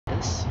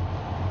this.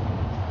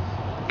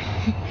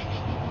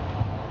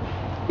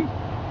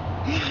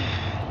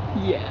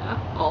 Yeah,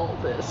 all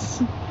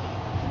this.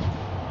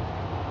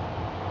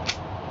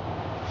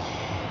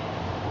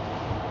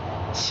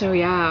 So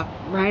yeah,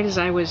 right as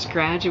I was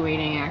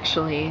graduating,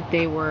 actually,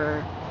 they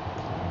were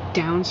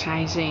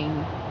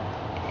downsizing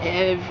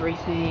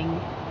everything.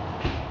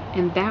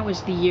 And that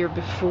was the year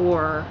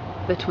before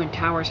the Twin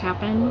Towers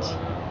happened.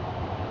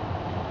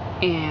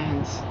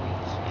 And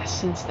yeah,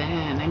 since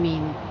then, I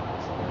mean...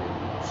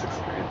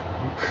 6th grade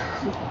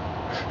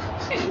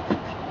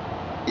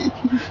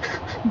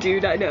then.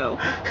 Dude, I know.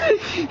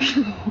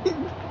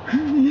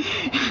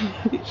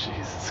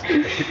 Jesus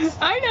Christ.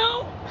 I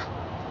know.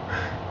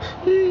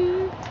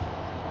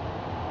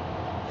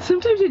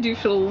 Sometimes I do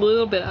feel a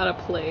little bit out of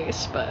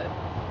place, but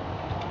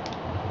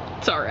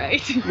it's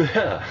alright.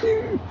 Yeah.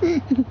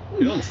 You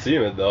don't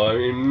seem it though, I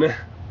mean...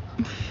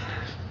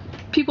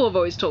 People have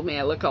always told me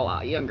I look a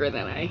lot younger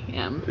than I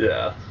am.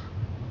 Yeah.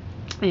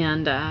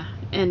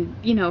 And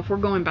you know, if we're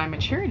going by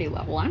maturity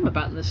level, I'm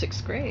about in the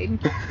 6th grade.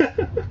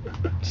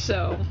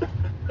 So...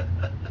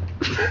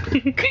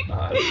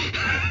 God.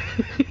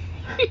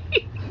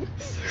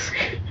 6th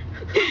grade.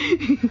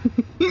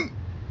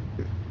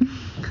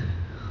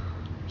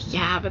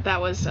 Yeah, but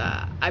that was,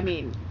 I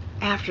mean,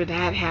 after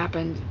that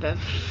happened, the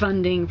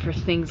funding for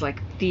things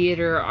like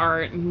theater,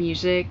 art,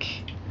 music,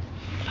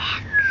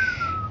 fuck.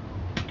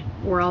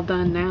 We're all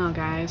done now,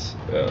 guys.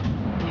 Yeah.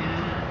 Yeah.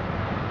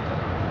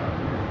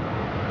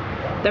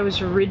 That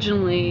was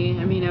originally,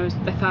 I mean, I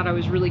thought I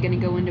was really going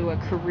to go into a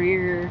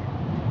career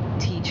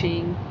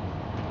teaching,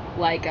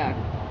 like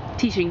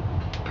teaching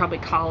probably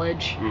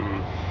college,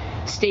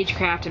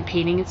 stagecraft and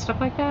painting and stuff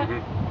like that.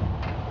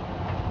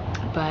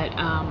 But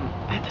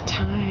at the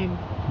time,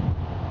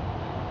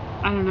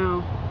 I don't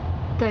know.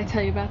 Did I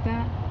tell you about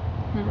that?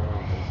 No.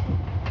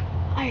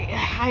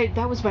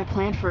 That was my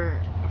plan for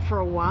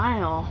a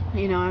while.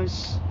 You know, I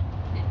was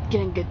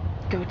gonna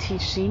go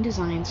teach scene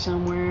design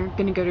somewhere.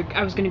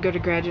 I was gonna go to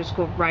graduate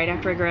school right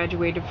after I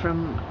graduated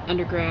from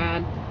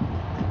undergrad.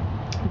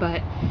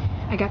 But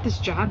I got this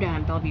job down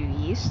in Bellevue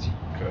East.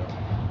 Okay.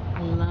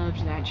 I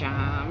loved that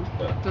job.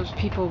 Yeah. Those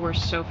people were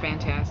so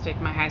fantastic.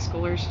 My high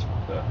schoolers.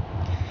 Yeah.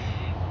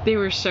 They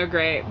were so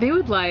great. They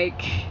would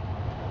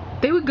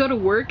go to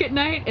work at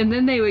night and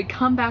then they would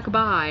come back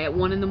by at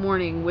 1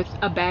 a.m. with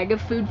a bag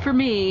of food for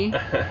me.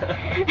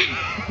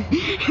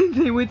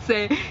 They would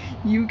say,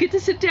 "You get to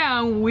sit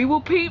down, we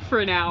will paint for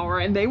an hour,"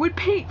 and they would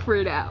paint for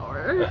an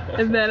hour.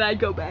 And then I'd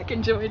go back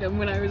and join them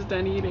when I was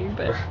done eating.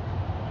 But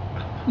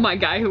my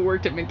guy who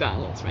worked at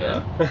McDonald's,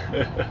 man.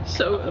 Yeah.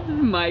 So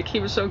Mike, he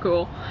was so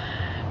cool.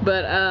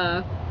 But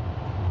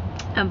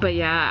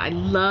yeah, I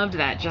loved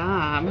that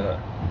job. Yeah.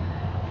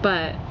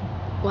 But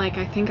like,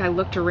 I think I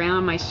looked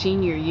around my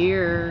senior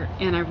year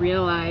and I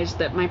realized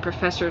that my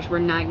professors were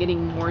not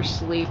getting more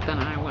sleep than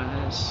I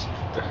was.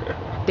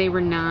 They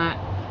were not,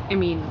 I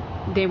mean,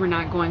 they were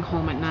not going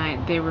home at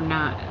night. They were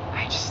not,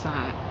 I just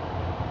thought,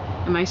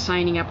 am I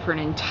signing up for an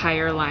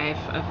entire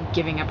life of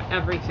giving up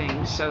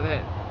everything so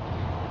that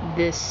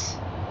this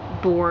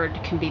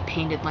board can be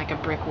painted like a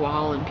brick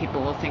wall and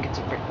people will think it's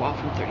a brick wall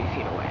from 30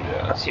 feet away?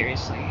 Yeah.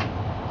 Seriously.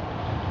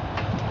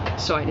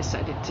 So I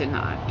decided to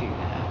not do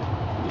that.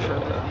 For a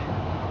living.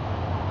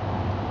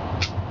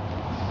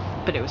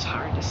 But it was a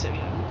hard decision.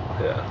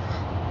 Yeah.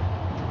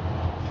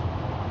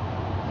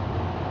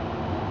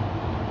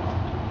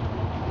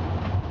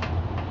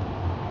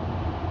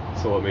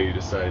 So what made you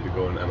decide to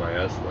go in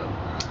MIS then?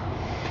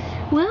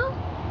 Well,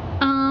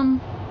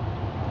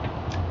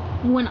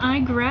 when I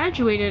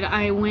graduated,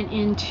 I went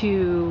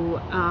into,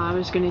 I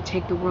was going to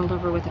take the world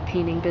over with a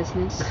painting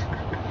business.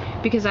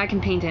 Because I can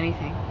paint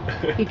anything.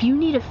 If you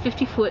need a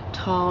 50-foot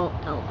tall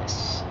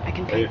Elvis, I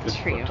can paint this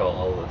for you. 50-foot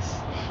tall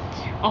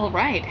Elvis. All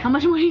right. How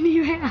much money do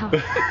you have?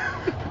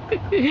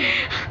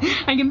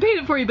 I can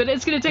paint it for you, but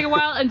it's going to take a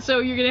while, and so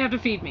you're going to have to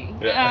feed me.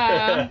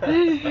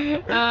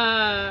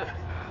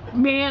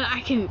 Man,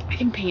 I can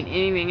paint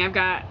anything. I've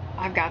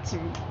got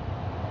some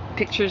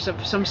pictures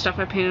of some stuff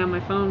I painted on my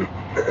phone.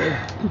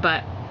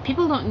 But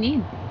people don't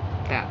need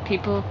that.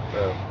 People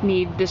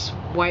need this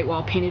white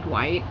wall painted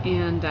white,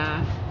 and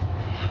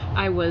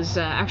I was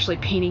actually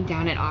painting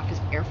down at Office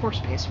Air Force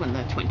Base when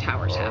the Twin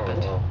Towers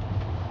happened. Wow.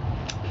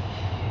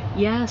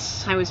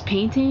 Yes, I was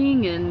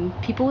painting and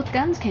people with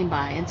guns came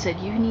by and said,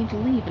 "You need to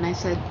leave." And I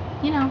said,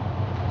 you know,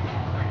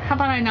 how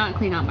about I not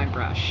clean out my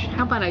brush?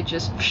 How about I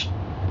just...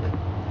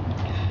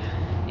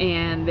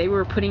 And they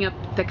were putting up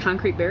the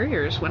concrete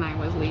barriers when I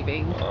was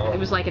leaving. Wow. It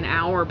was like an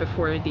hour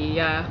before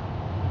the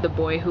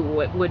boy who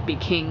would be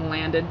king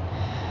landed.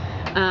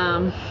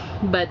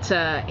 But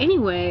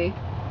anyway...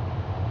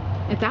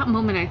 At that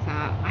moment I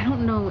thought, I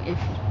don't know if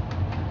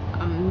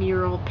a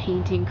mural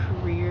painting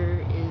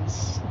career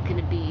is going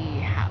to be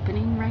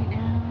happening right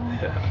now.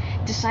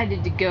 Yeah.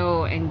 Decided to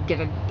go and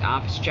get an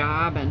office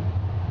job, and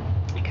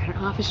I got an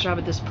office job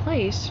at this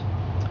place.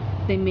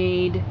 They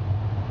made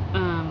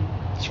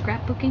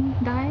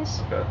scrapbooking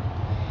dies. Okay.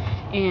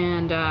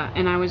 And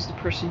I was the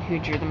person who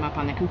drew them up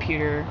on the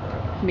computer,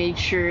 made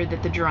sure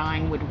that the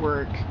drawing would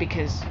work,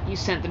 because you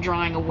sent the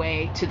drawing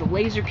away to the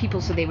laser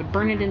people so they would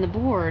burn it in the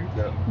board.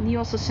 Yeah. And you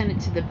also sent it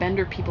to the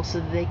bender people so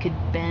that they could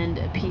bend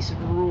a piece of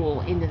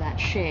rule into that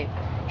shape,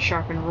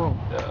 sharpen rule.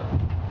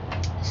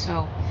 Yeah.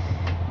 So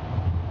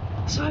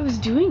I was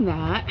doing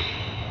that,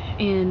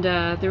 and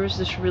there was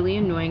this really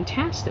annoying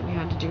task that we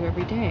had to do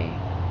every day.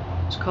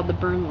 It's called the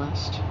burn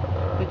list.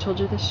 I told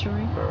you this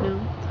story? No?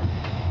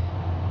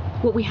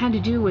 What we had to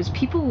do was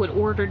people would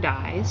order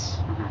dies,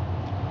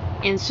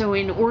 and so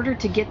in order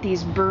to get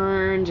these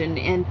burned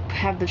and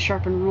have the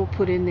sharpened rule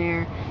put in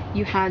there,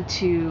 you had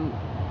to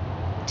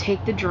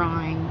take the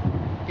drawing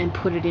and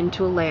put it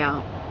into a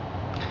layout.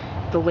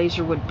 The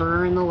laser would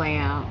burn the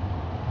layout.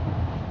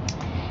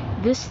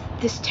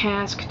 This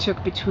task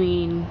took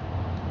between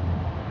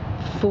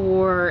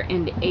 4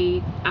 and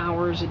 8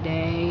 hours a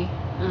day.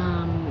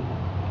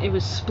 It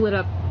was split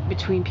up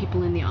between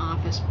people in the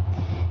office,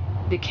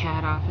 the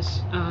CAD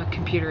office,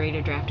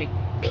 computer-aided drafting.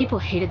 People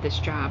hated this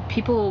job.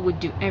 People would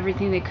do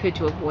everything they could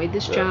to avoid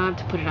this job,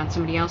 to put it on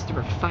somebody else. There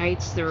were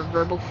fights. There were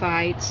verbal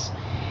fights.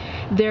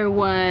 There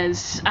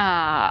was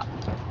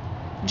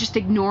just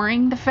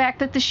ignoring the fact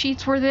that the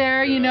sheets were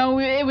there. You know,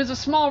 it was a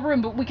small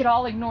room, but we could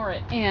all ignore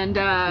it. And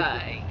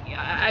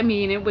I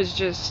mean, it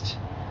was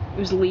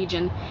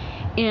legion.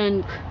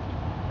 And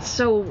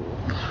so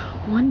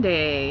one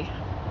day,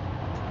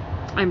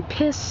 I'm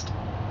pissed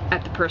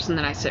at the person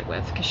that I sit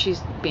with, because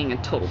she's being a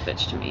total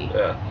bitch to me.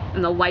 Yeah.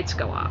 And the lights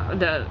go off,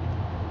 the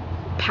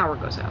power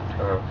goes out.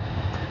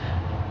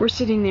 Uh-huh. We're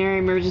sitting there,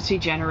 emergency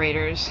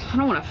generators. I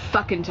don't want to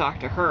fucking talk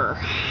to her.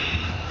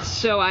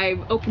 So I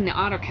open the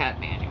AutoCAD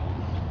manual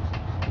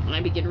and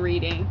I begin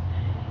reading.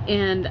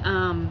 And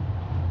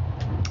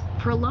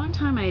for a long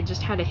time I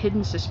just had a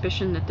hidden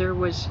suspicion that there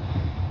was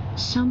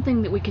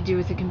something that we could do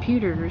with the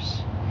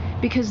computers.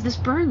 Because this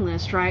burn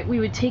list, right, we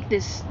would take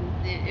this,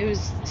 it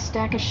was a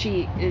stack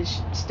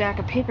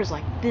of papers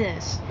like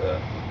this,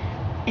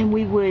 and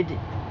we would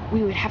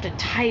have to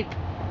type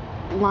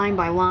line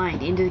by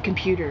line into the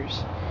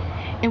computers.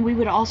 And we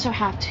would also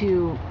have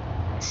to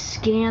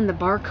scan the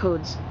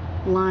barcodes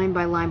line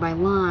by line by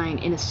line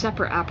in a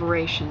separate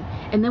operation.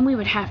 And then we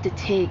would have to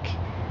take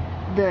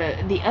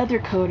the other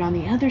code on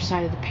the other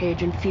side of the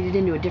page and feed it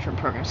into a different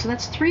program. So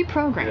that's 3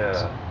 programs.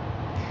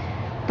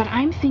 Yeah. But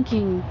I'm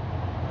thinking,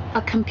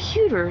 a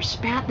computer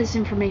spat this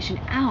information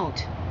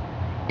out,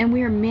 and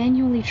we are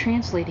manually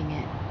translating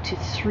it to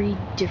 3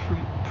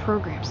 different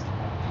programs.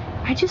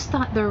 I just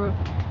thought there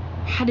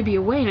had to be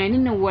a way, and I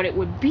didn't know what it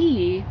would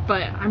be,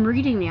 but I'm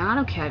reading the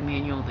AutoCAD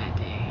manual that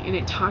day, and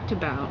it talked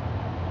about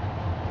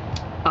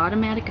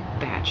automatic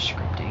batch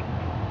scripting.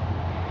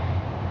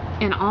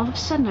 And all of a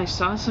sudden I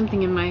saw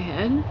something in my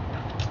head,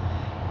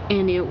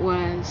 and it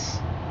was,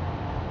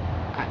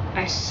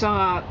 I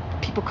saw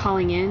people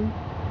calling in,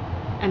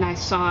 and I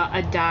saw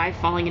a die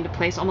falling into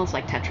place, almost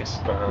like Tetris.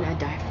 And a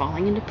die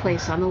falling into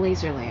place on the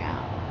laser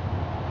layout.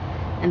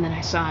 And then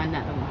I saw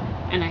another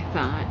one, and I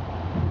thought,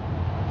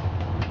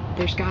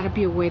 there's got to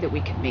be a way that we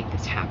could make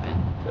this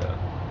happen. Yeah.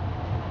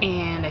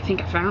 And I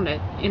think I found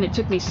it. And it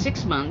took me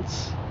 6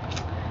 months,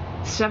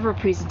 several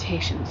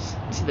presentations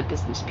to the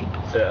business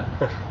people. Yeah.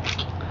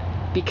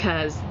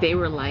 Because they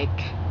were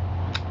like,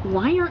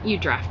 why aren't you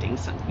drafting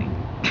something?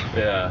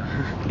 Yeah.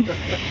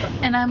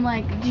 And I'm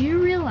like, do you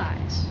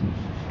realize?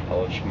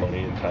 How much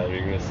money and time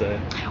you're gonna say?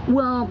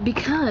 Well,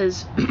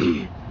 because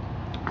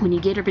when you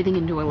get everything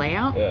into a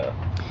layout,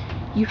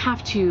 you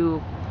have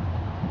to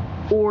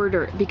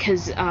order,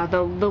 because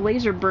the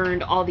laser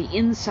burned all the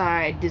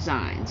inside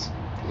designs,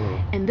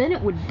 and then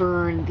it would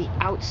burn the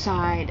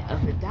outside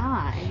of the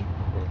die.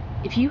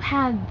 If you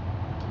had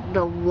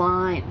the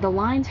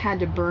lines had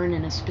to burn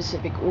in a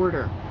specific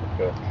order.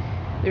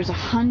 There's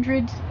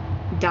 100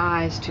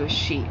 dies to a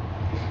sheet.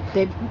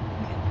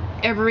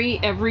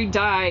 Every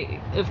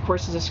die, of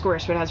course, is a square,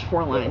 so it has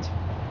 4 lines.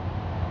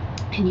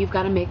 And you've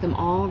got to make them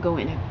all go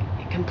in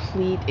a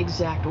complete,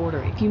 exact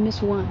order. If you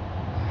miss one,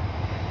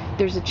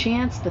 there's a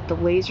chance that the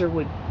laser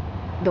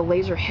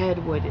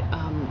head would,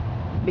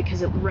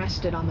 because it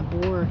rested on the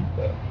board,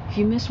 if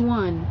you miss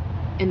one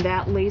and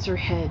that laser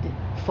head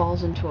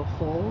falls into a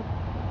hole,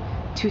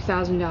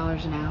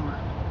 $2,000 an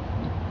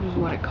hour is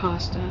what it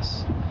cost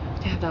us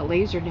to have that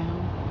laser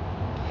down.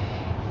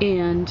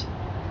 And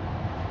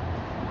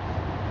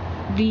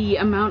the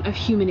amount of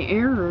human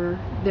error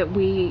that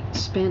we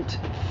spent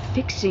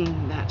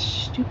fixing that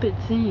stupid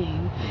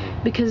thing,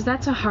 because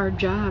that's a hard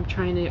job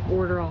trying to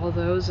order all of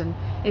those, and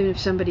if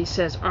somebody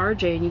says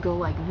RJ and you go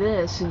like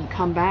this and you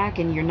come back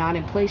and you're not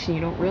in place and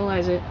you don't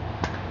realize it,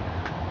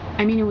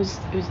 I mean, it was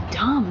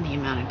dumb, the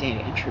amount of data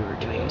entry we were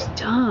doing. It was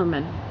dumb.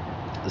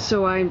 And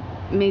so I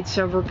made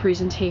several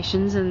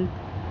presentations, and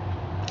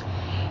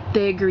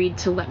they agreed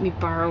to let me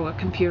borrow a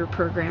computer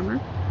programmer,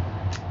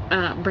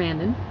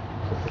 Brandon,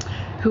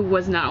 who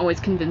was not always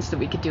convinced that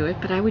we could do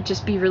it, but I would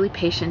just be really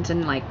patient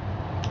and like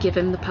give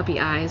him the puppy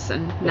eyes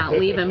and not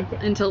leave him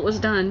until it was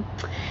done.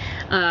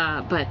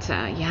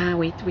 Yeah,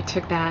 we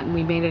took that and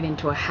we made it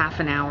into a half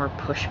an hour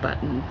push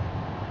button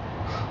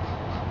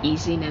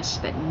easiness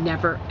that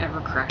never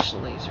ever crashed the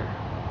laser.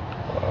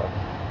 Wow.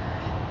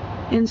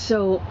 And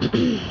so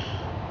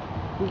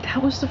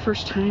that was the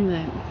first time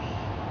that,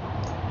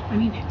 I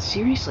mean,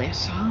 seriously, I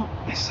saw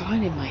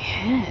it in my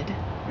head.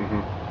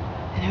 Mm-hmm.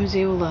 And I was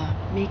able to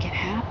make it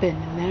happen.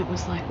 And then it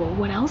was like, well,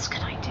 what else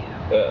can I do?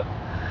 Yeah.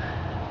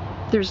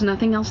 There's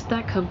nothing else at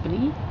that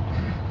company.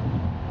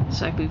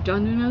 So I moved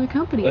on to another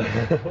company.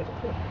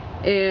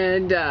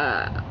 And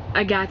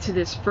I got to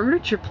this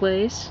furniture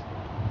place.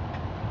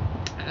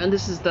 And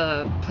this is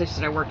the place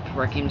that I worked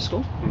before I came to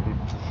school. Mm-hmm.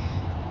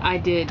 I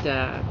did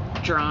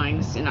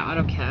drawings in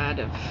AutoCAD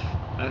of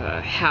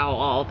how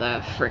all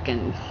the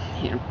frickin',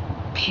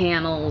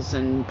 panels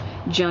and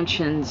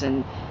junctions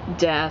and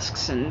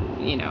desks and,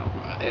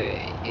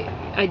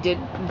 I did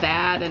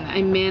that, and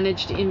I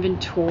managed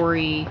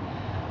inventory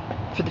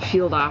for the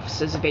field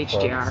offices of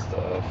HDR. Fun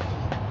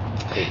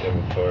stuff. Hate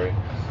inventory.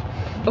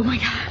 Oh my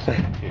god.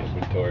 Hate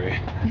inventory.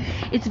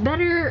 It's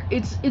better,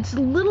 it's a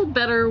little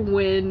better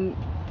when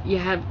you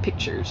have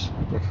pictures.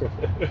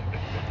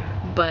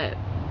 But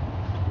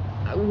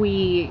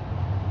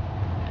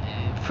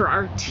for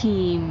our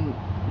team,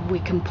 we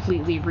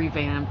completely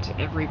revamped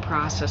every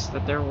process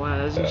that there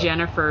was. Yeah.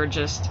 Jennifer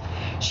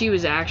she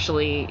was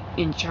actually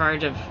in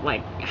charge of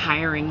like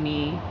hiring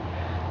me.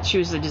 She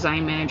was the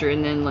design manager,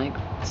 and then like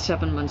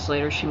 7 months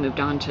later she moved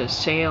on to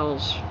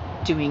sales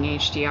doing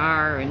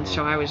HDR, and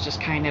so I was just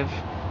kind of,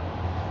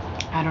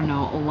 I don't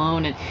know,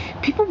 alone, and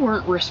people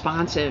weren't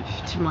responsive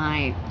to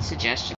my suggestions.